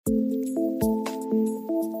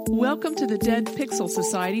Welcome to the Dead Pixel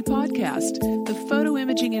Society podcast, the photo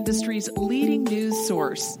imaging industry's leading news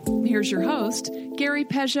source. Here's your host, Gary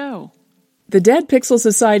Peugeot. The Dead Pixel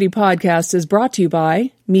Society podcast is brought to you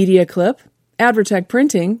by Media Clip, Advertech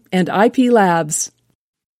Printing, and IP Labs.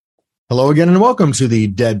 Hello again, and welcome to the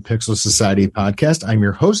Dead Pixel Society podcast. I'm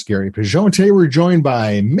your host, Gary Peugeot, and today we're joined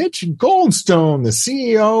by Mitch Goldstone, the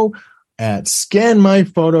CEO at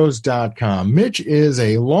ScanMyPhotos.com. Mitch is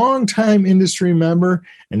a longtime industry member,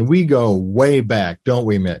 and we go way back, don't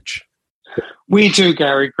we, Mitch? We do,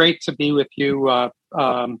 Gary. Great to be with you.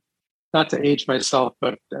 Not to age myself,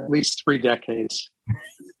 but at least 3 decades.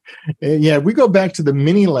 Yeah, we go back to the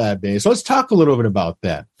mini lab days. So let's talk a little bit about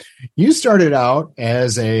that. You started out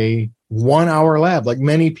as a 1-hour lab, like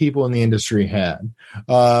many people in the industry had.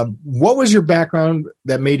 What was your background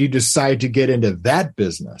that made you decide to get into that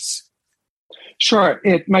business? Sure.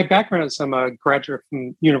 My background is I'm a graduate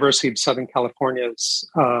from University of Southern California's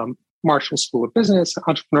Marshall School of Business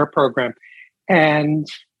entrepreneur program. And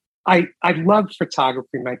I love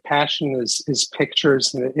photography. My passion is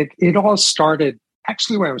pictures. And it all started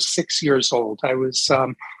actually when I was 6 years old. I was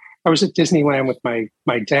at Disneyland with my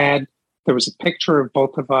dad. There was a picture of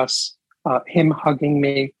both of us, him hugging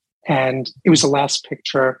me. And it was the last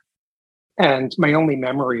picture. And my only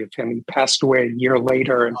memory of him, he passed away a year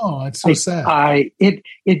later. And oh, it's so sad. It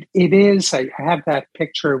is. I have that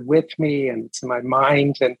picture with me, and it's in my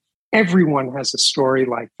mind. And everyone has a story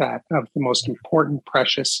like that of the most important,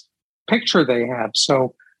 precious picture they have.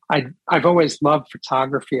 So I've always loved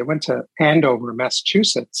photography. I went to Andover,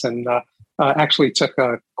 Massachusetts, and actually took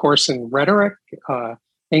a course in rhetoric,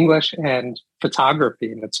 English, and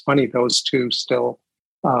photography. And it's funny; those two still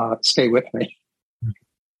stay with me.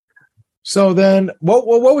 So then, what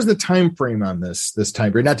was the time frame on this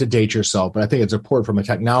time period? Not to date yourself, but I think it's important from a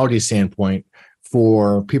technology standpoint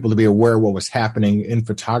for people to be aware of what was happening in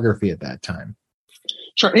photography at that time.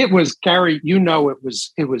 Sure, it was, Gary. It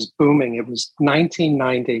was booming. It was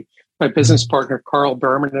 1990. My business partner Carl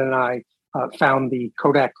Berman and I found the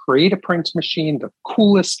Kodak Create-A-Print machine, the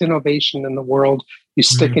coolest innovation in the world. You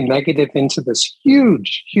stick a negative into this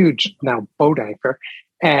huge now boat anchor.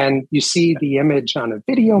 And you see the image on a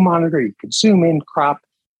video monitor. You could zoom in, crop,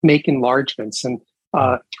 make enlargements. And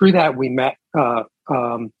through that, we met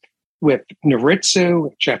with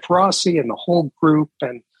Noritsu, Jeff Rossi, and the whole group,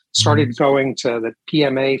 and started going to the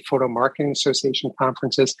PMA, Photo Marketing Association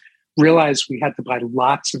conferences, realized we had to buy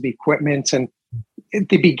lots of equipment. And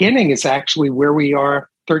the beginning is actually where we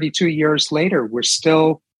are 32 years later. We're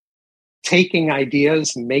still taking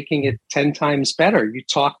ideas and making it 10 times better. You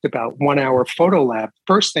talked about 1-hour photo lab.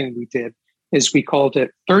 First thing we did is we called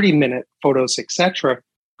it 30-minute photos, etc.,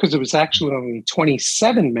 because it was actually only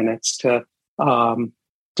 27 minutes to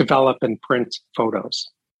develop and print photos.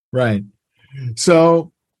 Right.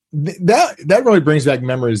 So that really brings back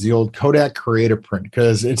memories of the old Kodak Create-A-Print,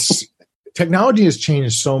 because technology has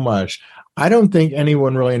changed so much. I don't think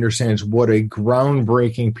anyone really understands what a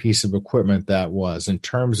groundbreaking piece of equipment that was in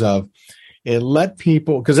terms of it let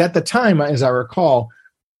people, because at the time, as I recall,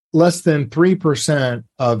 less than 3%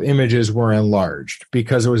 of images were enlarged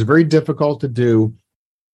because it was very difficult to do,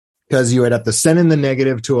 because you would have to send in the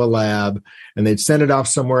negative to a lab and they'd send it off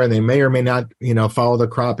somewhere and they may or may not, follow the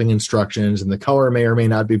cropping instructions, and the color may or may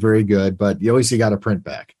not be very good, but at least you got a print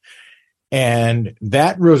back. And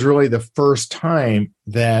that was really the first time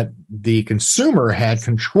that the consumer had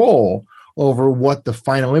control over what the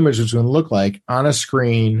final image was going to look like on a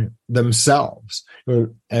screen themselves.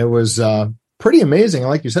 It was pretty amazing.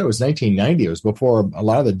 Like you said, it was 1990. It was before a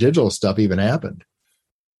lot of the digital stuff even happened.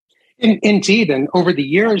 Indeed. And over the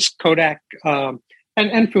years, Kodak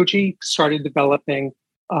and Fuji started developing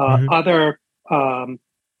other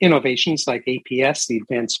innovations like APS, the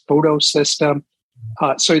Advanced Photo System.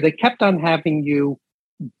 So they kept on having you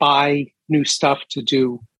buy new stuff to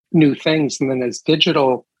do new things. And then as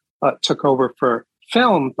digital took over for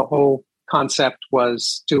film, the whole concept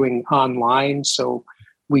was doing online. So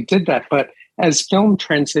we did that. But as film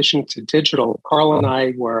transitioned to digital, Carl and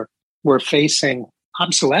I were facing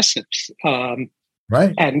obsolescence.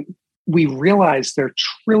 Right. And we realized there are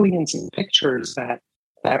trillions of pictures that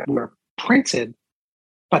were printed,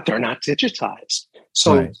 but they're not digitized.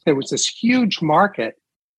 So There was this huge market.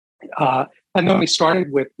 And then we started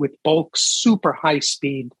with bulk, super high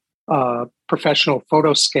speed professional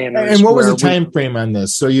photo scanners. And what was the time frame on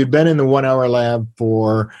this? So you'd been in the 1-hour lab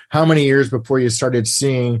for how many years before you started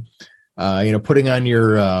seeing, putting on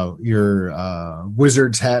your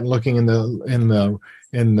wizard's hat and looking in the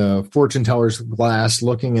fortune teller's glass,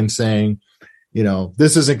 looking and saying,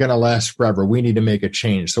 this isn't going to last forever. We need to make a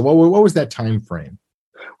change. So what was that time frame?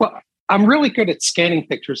 Well, I'm really good at scanning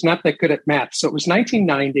pictures, not that good at math. So it was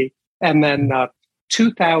 1990, and then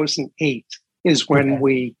 2008 is when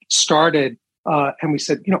we started, and we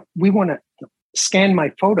said, we want to scan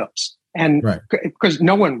my photos. And because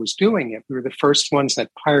no one was doing it, we were the first ones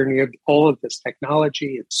that pioneered all of this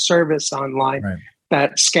technology and service online.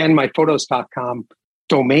 That ScanMyPhotos.com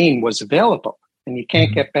domain was available, and you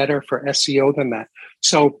can't get better for SEO than that.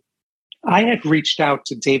 So I had reached out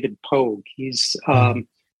to David Pogue. He's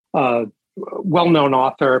a well-known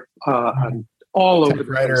author on all over the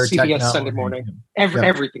place. CBS Sunday Morning,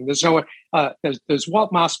 everything. There's there's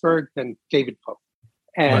Walt Mossberg and David Pogue.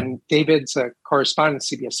 And David's a correspondent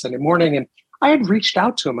at CBS Sunday Morning. And I had reached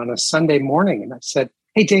out to him on a Sunday morning and I said,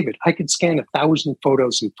 hey, David, I could scan 1,000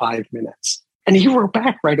 photos in 5 minutes. And he wrote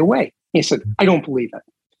back right away. He said, I don't believe it.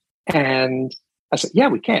 And I said, yeah,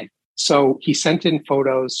 we can. So he sent in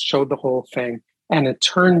photos, showed the whole thing, and it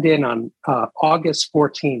turned in on August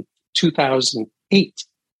 14th, 2008.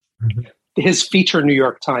 His feature New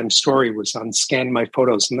York Times story was on Scan My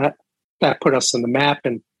Photos, and that put us on the map.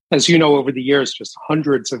 And as you know, over the years, just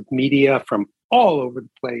hundreds of media from all over the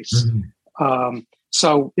place.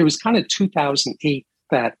 So it was kind of 2008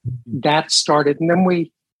 that started. And then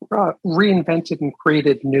we reinvented and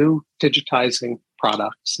created new digitizing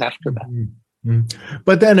products after that.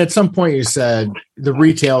 But then at some point you said the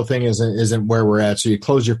retail thing isn't where we're at. So you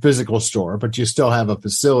close your physical store, but you still have a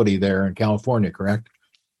facility there in California, correct?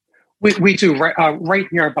 We do right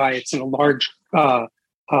nearby. It's in a large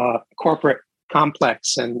corporate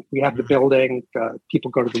complex, and we have the building. People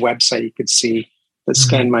go to the website, you could see the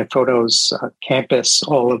Scan My Photos campus,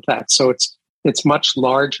 all of that. So it's much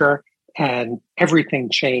larger, and everything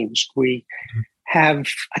changed. We have,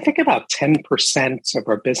 I think, about 10% of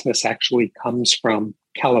our business actually comes from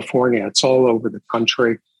California. It's all over the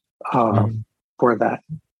country for that.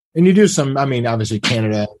 And you do some, obviously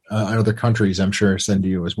Canada and other countries, I'm sure, send to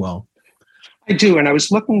you as well. I do, and I was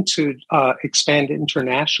looking to expand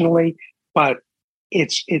internationally. But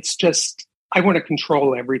it's just, I want to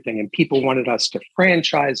control everything, and people wanted us to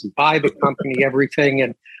franchise and buy the company, everything.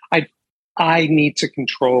 And I need to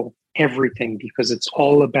control everything because it's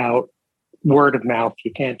all about word of mouth.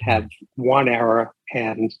 You can't have one error.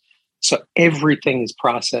 And so everything is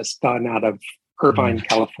done out of Irvine,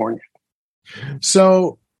 California.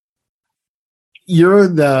 So you're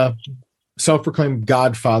the self-proclaimed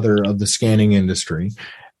godfather of the scanning industry.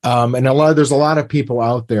 And there's a lot of people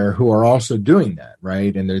out there who are also doing that,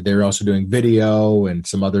 right? And they're also doing video and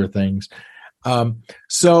some other things.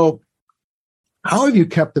 So how have you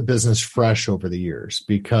kept the business fresh over the years?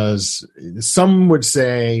 Because some would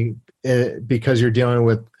say because you're dealing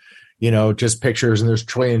with, just pictures and there's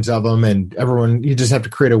trillions of them and you just have to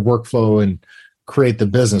create a workflow and create the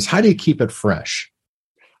business. How do you keep it fresh?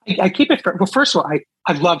 I keep it fresh. Well, first of all,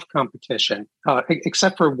 I love competition,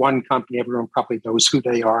 except for one company. Everyone probably knows who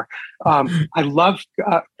they are. I love,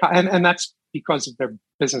 and that's because of their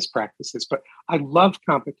business practices, but I love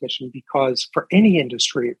competition because for any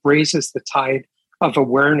industry, it raises the tide of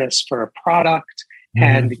awareness for a product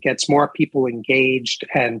and it gets more people engaged.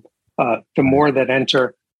 And the more that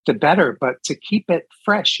enter, the better. But to keep it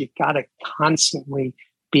fresh, you've got to constantly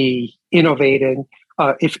be innovating.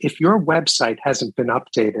 If your website hasn't been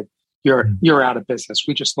updated, you're out of business.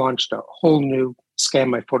 We just launched a whole new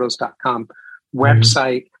ScanMyPhotos.com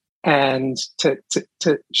website, and to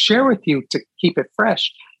share with you to keep it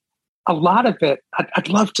fresh. A lot of it, I'd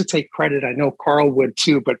love to take credit. I know Carl would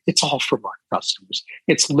too, but it's all from our customers.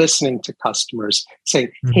 It's listening to customers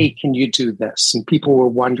saying, "Hey, can you do this?" And people were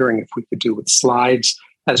wondering if we could do with slides,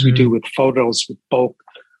 as we do with photos, with bulk,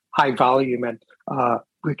 high volume, and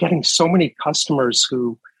we're getting so many customers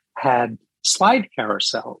who had slide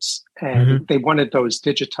carousels and they wanted those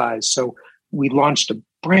digitized. So we launched a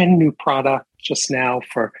brand new product just now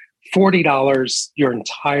for $40, your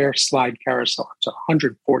entire slide carousel, up to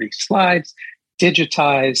 140 slides,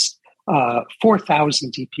 digitized,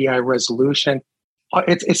 4,000 DPI resolution.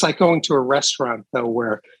 It's like going to a restaurant, though,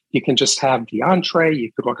 where you can just have the entree,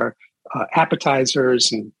 you could order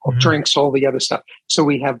appetizers and drinks, all the other stuff. So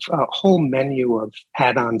we have a whole menu of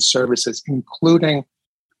add-on services, including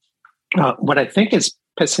what I think is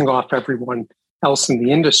pissing off everyone else in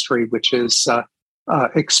the industry, which is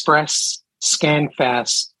express, scan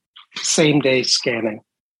fast, same-day scanning.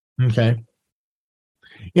 Okay.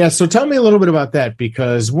 Yeah, so tell me a little bit about that,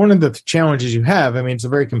 because one of the challenges you have, it's a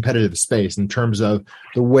very competitive space in terms of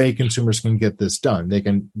the way consumers can get this done. They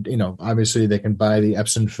can, obviously they can buy the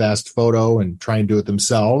Epson Fast Photo and try and do it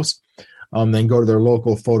themselves. Then go to their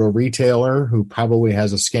local photo retailer who probably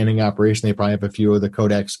has a scanning operation. They probably have a few of the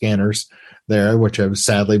Kodak scanners there, which have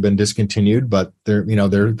sadly been discontinued, but they're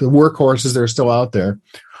the workhorses. They're still out there.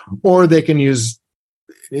 Or they can use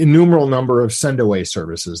innumerable number of send away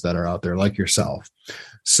services that are out there, like yourself.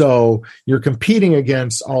 So you're competing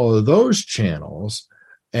against all of those channels.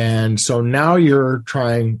 And so now you're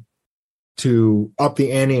trying to up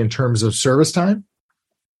the ante in terms of service time.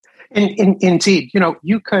 Indeed,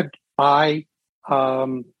 you could buy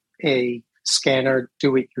a scanner,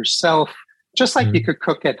 do it yourself, just like you could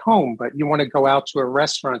cook at home, but you want to go out to a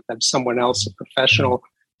restaurant, have someone else, a professional,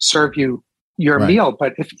 serve you your meal.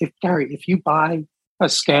 But if Gary, if you buy a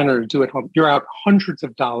scanner to do at home, you're out hundreds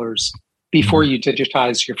of dollars before you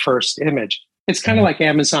digitize your first image. It's kind of like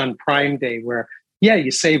Amazon Prime Day, where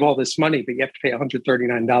you save all this money, but you have to pay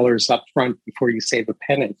 $139 up front before you save a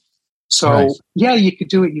penny. So you could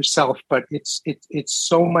do it yourself, but it's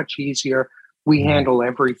so much easier. We handle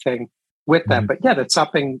everything with that. But that's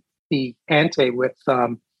upping the ante with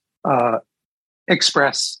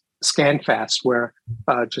Express ScanFast, where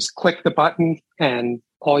just click the button and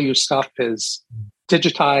all your stuff is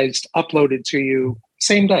digitized, uploaded to you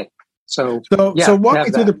same day. So walk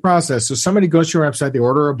me through the process. So somebody goes to your website, they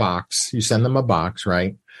order a box, you send them a box,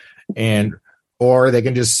 right? Or they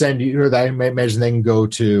can just send you, or I imagine they can go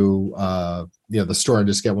to the store and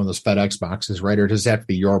just get one of those FedEx boxes, right? Or does it have to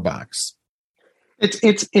be your box?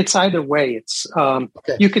 It's either way. It's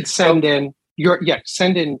you could send in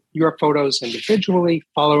your photos individually,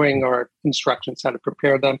 following our instructions how to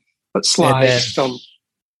prepare them, but slides, film.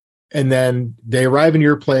 And then they arrive in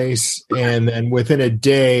your place, and then within a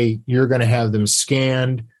day, you're going to have them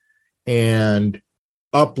scanned and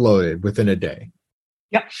uploaded within a day.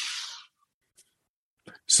 Yep.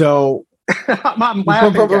 So I'm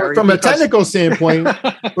laughing, from a technical standpoint, and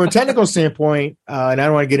I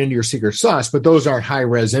don't want to get into your secret sauce, but those are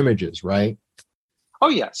high-res images, right? Oh,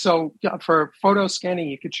 yeah. So for photo scanning,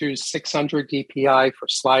 you could choose 600 DPI. For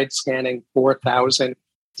slide scanning, 4,000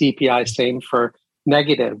 DPI. Same for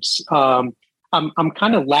negatives. I'm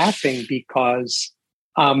kind of laughing because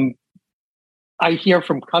I hear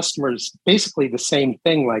from customers basically the same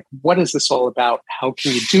thing, like, what is this all about? How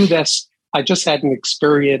can you do this? I just had an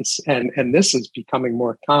experience, and this is becoming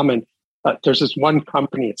more common. There's this one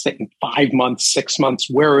company, it's taking 5 months, 6 months.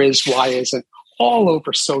 Why isn't all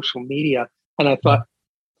over social media? And I thought,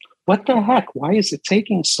 what the heck? Why is it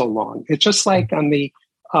taking so long? It's just like on the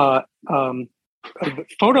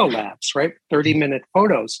photo labs, right? 30-minute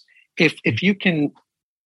photos. If you can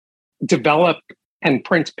develop and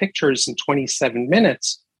print pictures in 27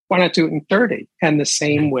 minutes, why not do it in 30? And the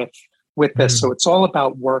same with this. So it's all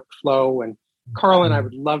about workflow. And Carl and I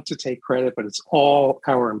would love to take credit, but it's all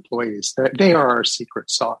our employees. They are our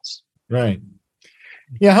secret sauce. Right.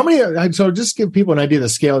 Yeah. How many? So just give people an idea of the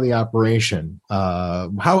scale of the operation.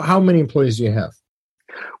 How many employees do you have?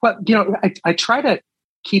 Well, I try to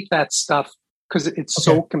keep that stuff because it's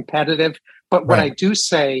so competitive. But what I do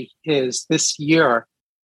say is this year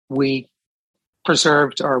we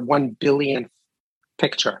preserved our 1 billionth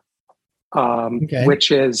picture,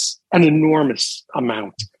 which is an enormous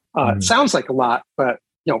amount. It sounds like a lot, but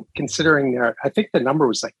considering I think the number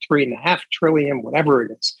was like 3.5 trillion, whatever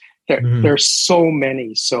it is. There's so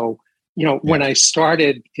many. So when I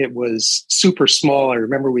started, it was super small. I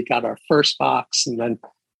remember we got our first box, and then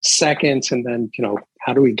second, and then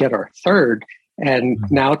how do we get our third? And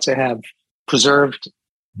now to have preserved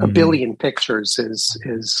 1 billion pictures is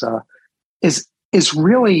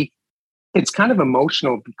really, it's kind of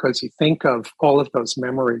emotional because you think of all of those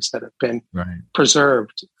memories that have been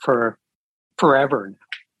preserved for forever now.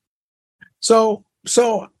 So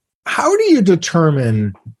how do you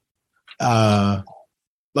determine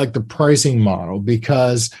like the pricing model?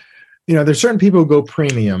 Because there's certain people who go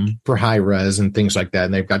premium for high res and things like that,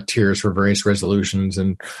 and they've got tiers for various resolutions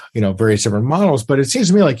and various different models. But it seems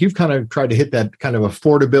to me like you've kind of tried to hit that kind of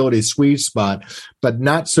affordability sweet spot, but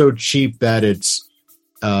not so cheap that it's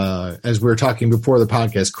as we were talking before the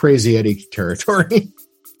podcast, crazy Eddie territory.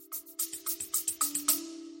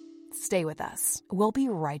 Stay with us. We'll be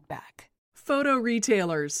right back. Photo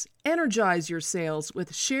retailers, energize your sales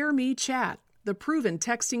with ShareMe Chat, the proven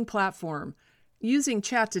texting platform. Using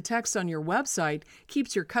chat to text on your website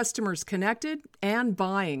keeps your customers connected and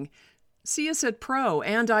buying. See us at Pro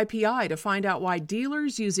and IPI to find out why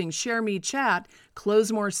dealers using ShareMe Chat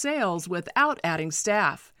close more sales without adding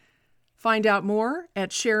staff. Find out more at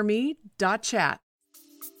shareme.chat.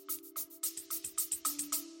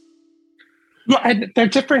 Yeah, and they're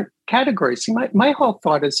different categories. See, my whole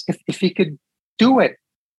thought is if you could do it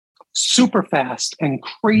super fast and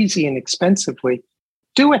crazy inexpensively,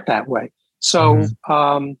 do it that way. So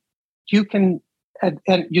you can,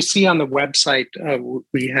 and you see on the website,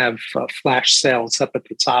 we have flash sales up at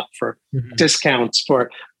the top for discounts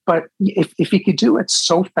for, but if you could do it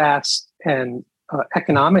so fast and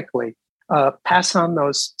economically, pass on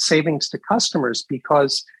those savings to customers,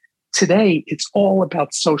 because today it's all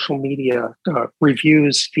about social media,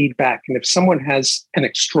 reviews, feedback. And if someone has an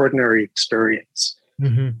extraordinary experience,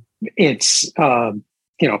 it's,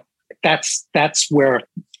 that's where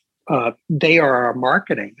they are our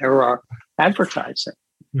marketing, they're our advertising.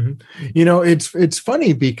 It's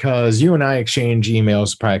funny because you and I exchange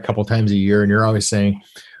emails probably a couple times a year, and you're always saying,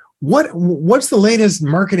 what's the latest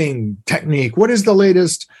marketing technique? What is the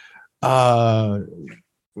latest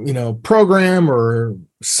program or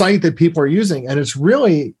site that people are using? And it's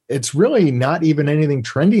really not even anything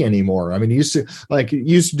trendy anymore. I mean, you used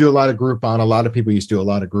to do a lot of Groupon. A lot of people used to do a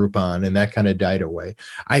lot of Groupon, and that kind of died away.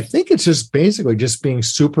 I think it's just basically just being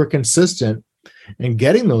super consistent and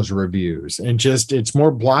getting those reviews, and it's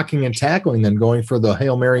more blocking and tackling than going for the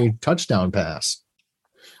Hail Mary touchdown pass.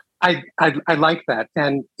 I like that.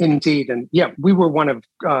 And indeed, and yeah, we were one of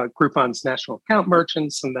Groupon's national account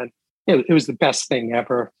merchants, and then it was the best thing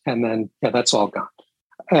ever. And then, that's all gone.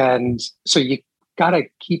 And so you got to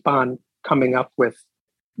keep on coming up with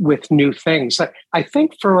new things. I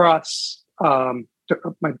think for us,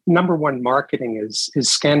 my number one marketing is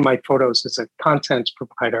ScanMyPhotos as a content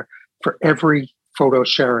provider for every photo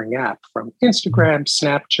sharing app, from Instagram,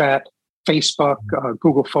 Snapchat, Facebook,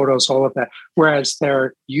 Google Photos, all of that. Whereas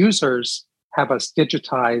their users have us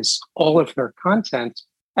digitize all of their content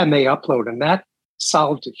and they upload. And that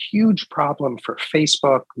solved a huge problem for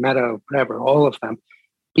Facebook, Meta, whatever, all of them,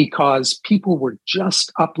 because people were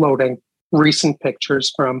just uploading recent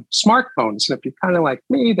pictures from smartphones. And if you're kind of like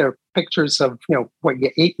me, they're pictures of what you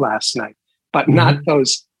ate last night, but not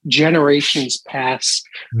those generations past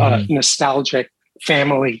nostalgic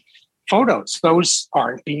family photos. Those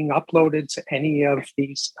aren't being uploaded to any of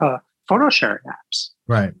these photo sharing apps.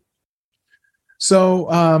 Right. So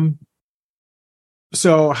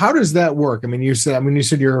how does that work? I mean, you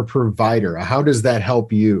said you're a provider. How does that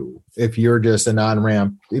help you if you're just an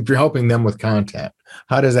on-ramp, if you're helping them with content?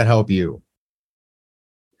 How does that help you?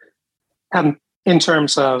 In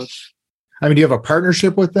terms of? I mean, do you have a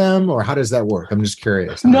partnership with them, or how does that work? I'm just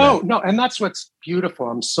curious. No. And that's what's beautiful.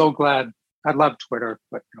 I'm so glad. I love Twitter,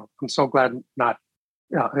 but I'm so glad I'm not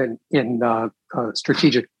in a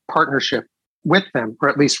strategic partnership with them, or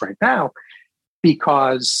at least right now,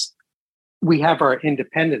 because we have our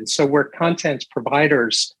independence. So we're content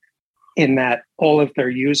providers in that all of their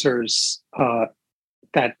users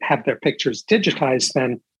that have their pictures digitized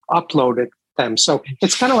then uploaded them. So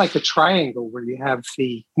it's kind of like a triangle where you have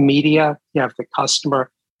the media, you have the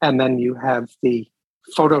customer, and then you have the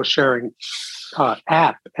photo sharing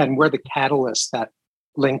app, and we're the catalyst that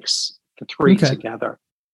links the three together.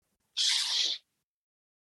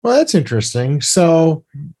 Well, that's interesting. So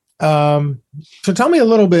tell me a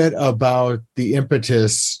little bit about the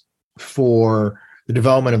impetus for the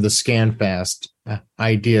development of the ScanFast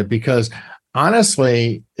idea, because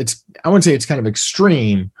honestly, I wouldn't say it's kind of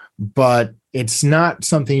extreme, but it's not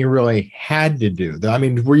something you really had to do. I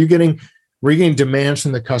mean, were you getting demands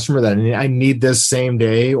from the customer that I need this same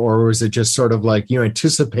day, or was it just sort of like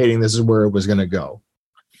anticipating this is where it was going to go?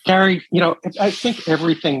 Gary, I think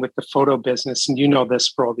everything with the photo business, and this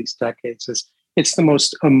for all these decades, is it's the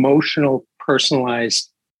most emotional,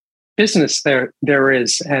 personalized business there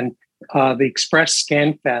is. And the Express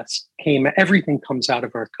ScanFest everything comes out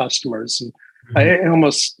of our customers. And I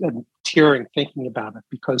almost am tearing thinking about it,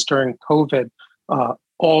 because during COVID,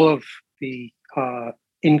 all of the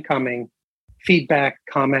incoming feedback,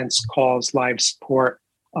 comments, calls, live support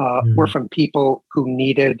were from people who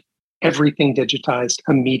needed everything digitized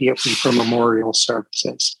immediately for memorial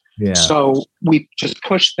services. Yeah. So we just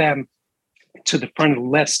pushed them to the front of the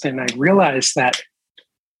list. And I realized that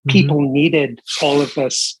people needed all of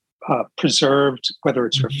this preserved, whether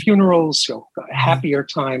it's for funerals, happier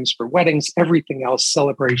times, for weddings, everything else,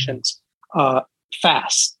 celebrations,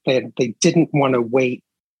 fast. They didn't want to wait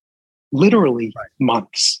literally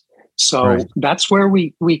months. So that's where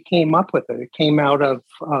we came up with it. It came out of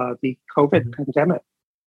the COVID pandemic.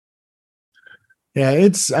 Yeah,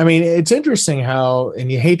 it's interesting how,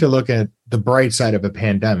 and you hate to look at the bright side of a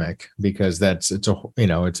pandemic because it's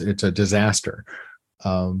a disaster.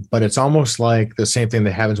 But it's almost like the same thing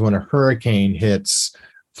that happens when a hurricane hits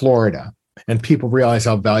Florida and people realize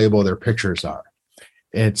how valuable their pictures are.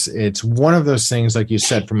 It's one of those things, like you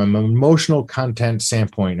said, from an emotional content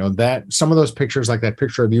standpoint, that some of those pictures, like that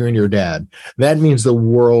picture of you and your dad, that means the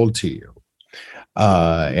world to you.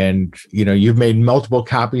 And, you've made multiple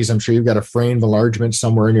copies. I'm sure you've got a framed enlargement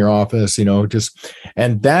somewhere in your office,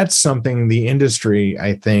 and that's something the industry,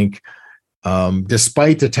 I think,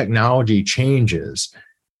 despite the technology changes,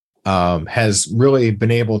 has really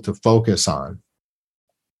been able to focus on.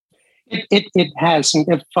 It has. And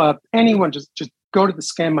if anyone just go to the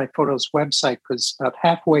ScanMyPhotos website, because about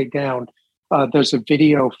halfway down, there's a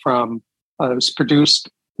video from, it was produced.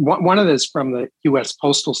 One of this from the U.S.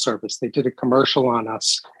 Postal Service. They did a commercial on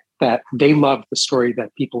us that they love the story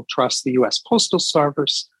that people trust the U.S. Postal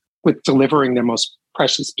Service with delivering their most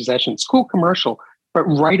precious possessions. Cool commercial. But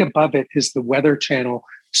right above it is the Weather Channel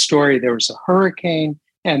story. There was a hurricane,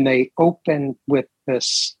 and they opened with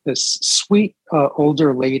this sweet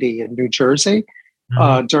older lady in New Jersey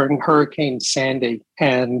during Hurricane Sandy.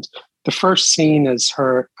 And the first scene is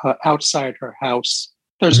her outside her house.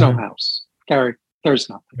 There's no house, Gary. There's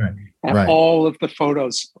nothing. Right. And all of the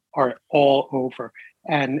photos are all over.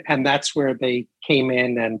 And that's where they came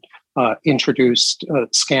in and introduced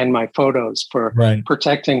ScanMyPhotos for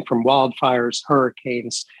protecting from wildfires,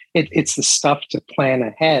 hurricanes. It's the stuff to plan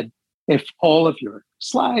ahead. If all of your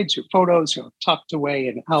slides, your photos, tucked away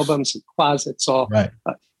in albums and closets,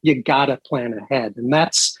 you gotta plan ahead. And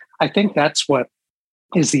I think that's what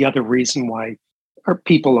is the other reason why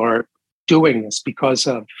people are doing this, because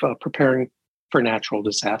of preparing for natural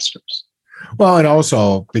disasters. Well, and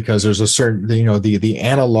also because there's a certain, the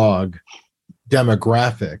analog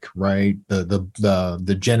demographic, right?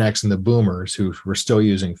 The Gen X and the boomers who were still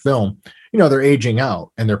using film, they're aging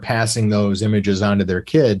out, and they're passing those images on to their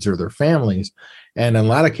kids or their families. And in a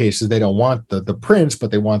lot of cases, they don't want the prints,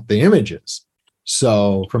 but they want the images.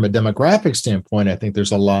 So from a demographic standpoint, I think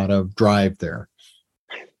there's a lot of drive there.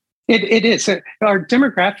 It is. Our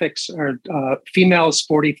demographics are females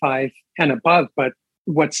 45 and above. But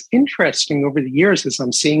what's interesting over the years is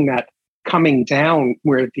I'm seeing that coming down,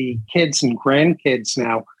 where the kids and grandkids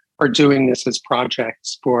now are doing this as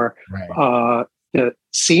projects for the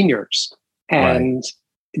seniors. And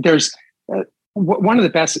there's one of the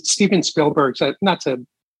best, Steven Spielberg's, not to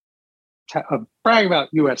brag about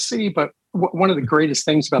USC, but one of the greatest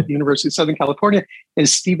things about the University of Southern California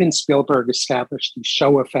is Steven Spielberg established the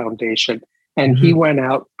Shoah Foundation, and he went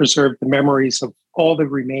out, preserved the memories of all the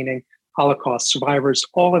remaining Holocaust survivors,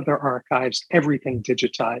 all of their archives, everything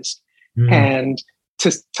digitized, and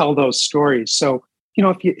to tell those stories. So,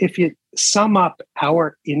 if you sum up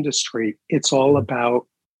our industry, it's all about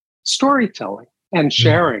storytelling and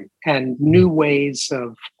sharing and new ways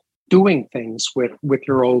of doing things with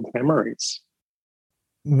your old memories.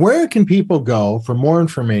 Where can people go for more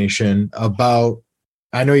information about,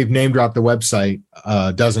 I know you've name dropped the website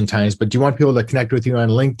a dozen times, but do you want people to connect with you on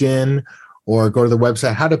LinkedIn or go to the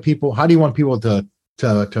website? How do you want people to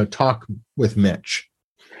talk with Mitch?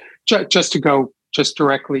 Just to go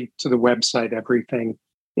directly to the website. Everything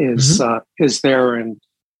is there in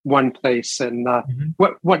one place. And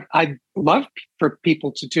what I'd love for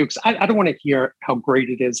people to do, because I don't want to hear how great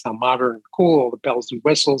it is, how modern and cool, the bells and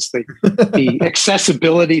whistles, the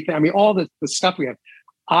accessibility, all the stuff we have.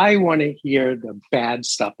 I want to hear the bad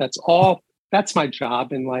stuff. That's my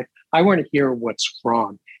job in life. I want to hear what's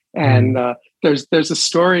wrong. And there's a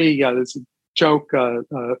story, there's a joke,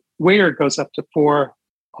 waiter goes up to four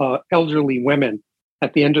elderly women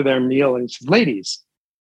at the end of their meal and says, "Ladies,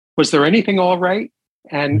 was there anything all right?"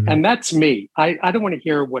 And that's me. I don't want to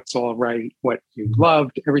hear what's all right, what you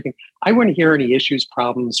loved, everything. I want to hear any issues,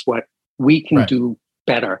 problems, what we can do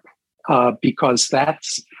better, because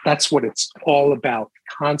that's what it's all about,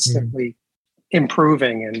 constantly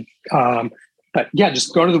improving. And but yeah,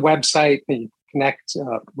 just go to the website and connect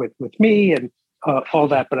with me and all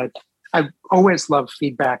that. But I always love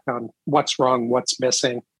feedback on what's wrong, what's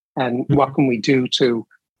missing, and what can we do to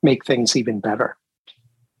make things even better.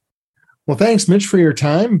 Well, thanks, Mitch, for your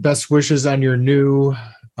time. Best wishes on your new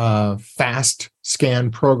fast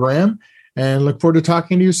scan program, and look forward to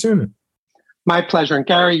talking to you soon. My pleasure. And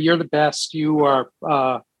Gary, you're the best. You are,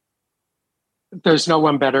 there's no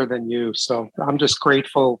one better than you. So I'm just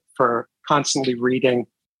grateful for constantly reading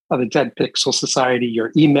the Dead Pixel Society,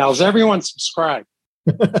 your emails. Everyone subscribe.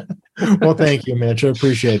 Well, thank you, Mitch. I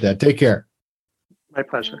appreciate that. Take care. My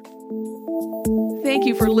pleasure. Thank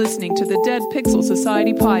you for listening to the Dead Pixel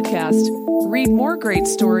Society podcast. Read more great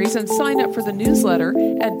stories and sign up for the newsletter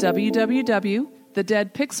at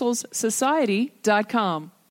www.thedeadpixelssociety.com.